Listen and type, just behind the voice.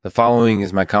The following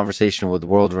is my conversation with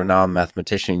world-renowned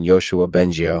mathematician Yoshua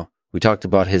Bengio. We talked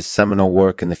about his seminal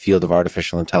work in the field of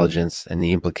artificial intelligence and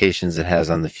the implications it has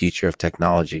on the future of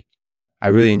technology. I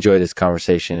really enjoyed this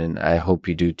conversation, and I hope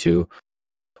you do too.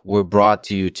 We're brought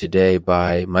to you today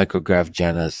by Micrograph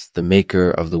Genus, the maker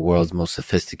of the world's most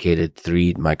sophisticated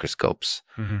 3D microscopes.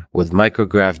 With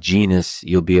Micrograph Genus,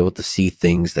 you'll be able to see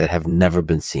things that have never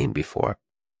been seen before.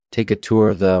 Take a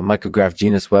tour of the Micrograph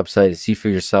Genus website and see for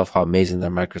yourself how amazing their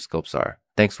microscopes are.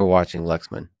 Thanks for watching,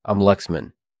 Lexman. I'm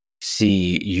Lexman.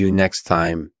 See you next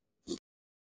time.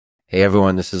 Hey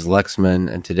everyone, this is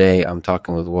Lexman, and today I'm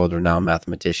talking with world-renowned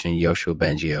mathematician Yoshua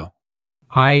Bengio.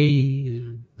 Hi,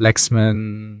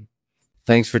 Lexman.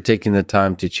 Thanks for taking the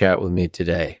time to chat with me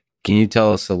today. Can you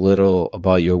tell us a little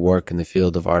about your work in the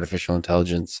field of artificial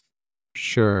intelligence?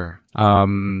 Sure.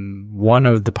 One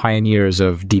of the pioneers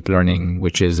of deep learning,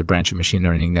 which is a branch of machine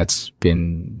learning that's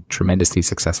been tremendously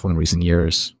successful in recent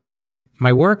years.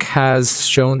 My work has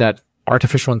shown that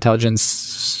artificial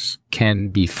intelligence can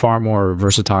be far more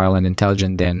versatile and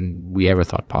intelligent than we ever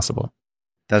thought possible.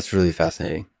 That's really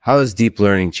fascinating. How has deep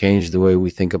learning changed the way we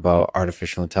think about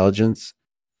artificial intelligence?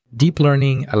 Deep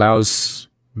learning allows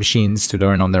machines to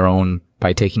learn on their own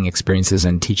by taking experiences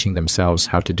and teaching themselves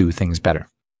how to do things better.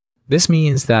 This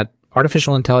means that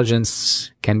artificial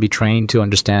intelligence can be trained to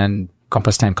understand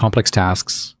complex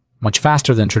tasks much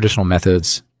faster than traditional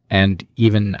methods and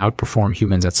even outperform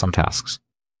humans at some tasks.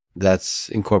 That's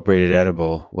incorporated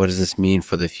edible. What does this mean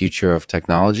for the future of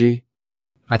technology?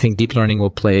 I think deep learning will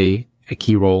play a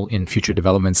key role in future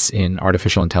developments in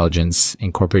artificial intelligence,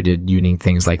 incorporated using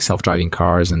things like self-driving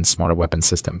cars and smarter weapon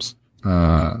systems.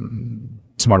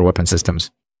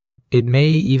 It may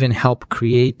even help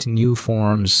create new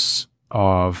forms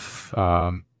of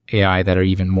AI that are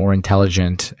even more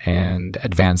intelligent and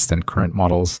advanced than current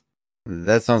models.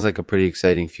 That sounds like a pretty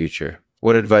exciting future.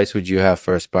 What advice would you have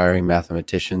for aspiring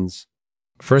mathematicians?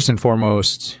 First and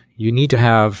foremost, you need to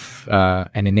have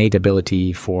an innate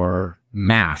ability for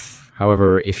math.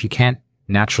 However, if you can't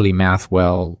naturally math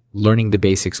well, learning the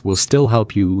basics will still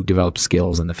help you develop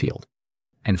skills in the field.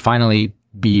 And finally,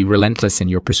 be relentless in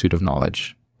your pursuit of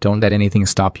knowledge. Don't let anything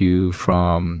stop you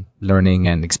from learning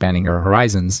and expanding your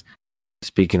horizons.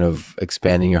 Speaking of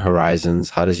expanding your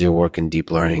horizons, how does your work in deep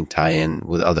learning tie in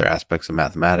with other aspects of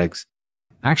mathematics?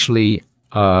 Actually,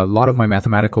 a lot of my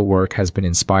mathematical work has been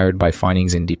inspired by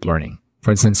findings in deep learning. For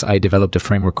instance, I developed a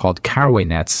framework called Caraway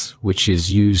nets, which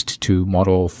is used to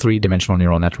model three-dimensional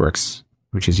neural networks.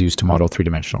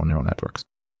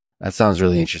 That sounds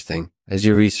really interesting. Has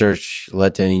your research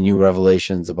led to any new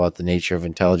revelations about the nature of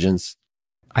intelligence?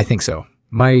 I think so.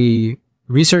 My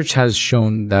research has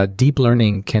shown that deep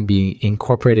learning can be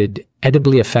incorporated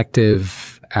edibly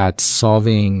effective at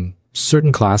solving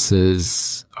certain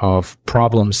classes of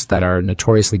problems that are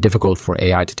notoriously difficult for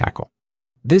AI to tackle.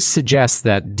 This suggests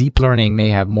that deep learning may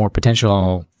have more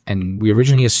potential, and we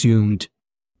originally assumed.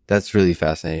 That's really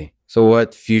fascinating. So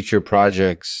what future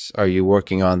projects are you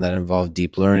working on that involve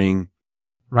deep learning?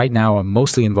 Right now, I'm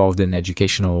mostly involved in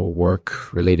educational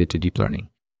work related to deep learning.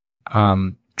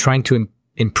 Trying to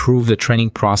improve the training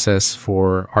process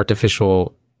for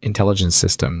artificial intelligence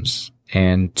systems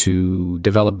and to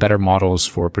develop better models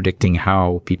for predicting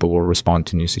how people will respond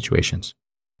to new situations.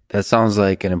 That sounds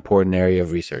like an important area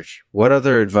of research. What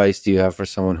other advice do you have for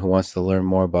someone who wants to learn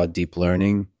more about deep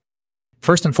learning?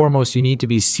 First and foremost, you need to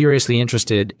be seriously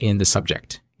interested in the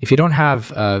subject. If you don't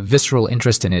have a visceral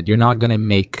interest in it, you're not going to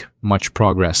make much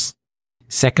progress.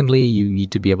 Secondly, you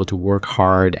need to be able to work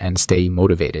hard and stay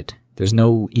motivated. There's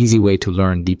no easy way to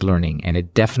learn deep learning, and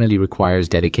it definitely requires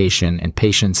dedication and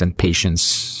patience and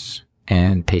patience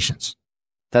and patience.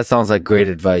 That sounds like great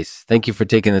advice. Thank you for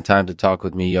taking the time to talk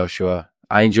with me, Yoshua.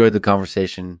 I enjoyed the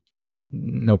conversation.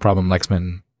 No problem,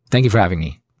 Lexman. Thank you for having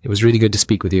me. It was really good to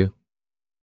speak with you.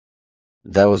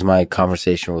 That was my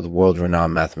conversation with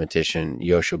world-renowned mathematician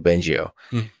Yoshua Bengio.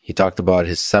 He talked about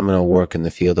his seminal work in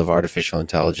the field of artificial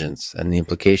intelligence and the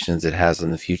implications it has on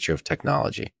the future of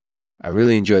technology. I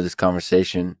really enjoyed this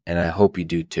conversation, and I hope you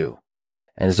do too.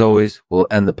 And as always, we'll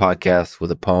end the podcast with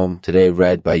a poem today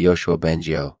read by Yoshua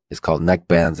Bengio. It's called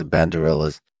Neckbands and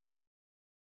Banderillas.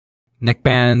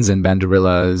 Neckbands and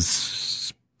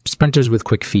banderillas, sprinters with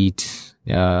quick feet.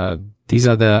 These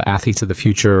are the athletes of the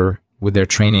future. With their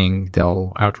training,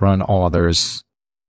 they'll outrun all others.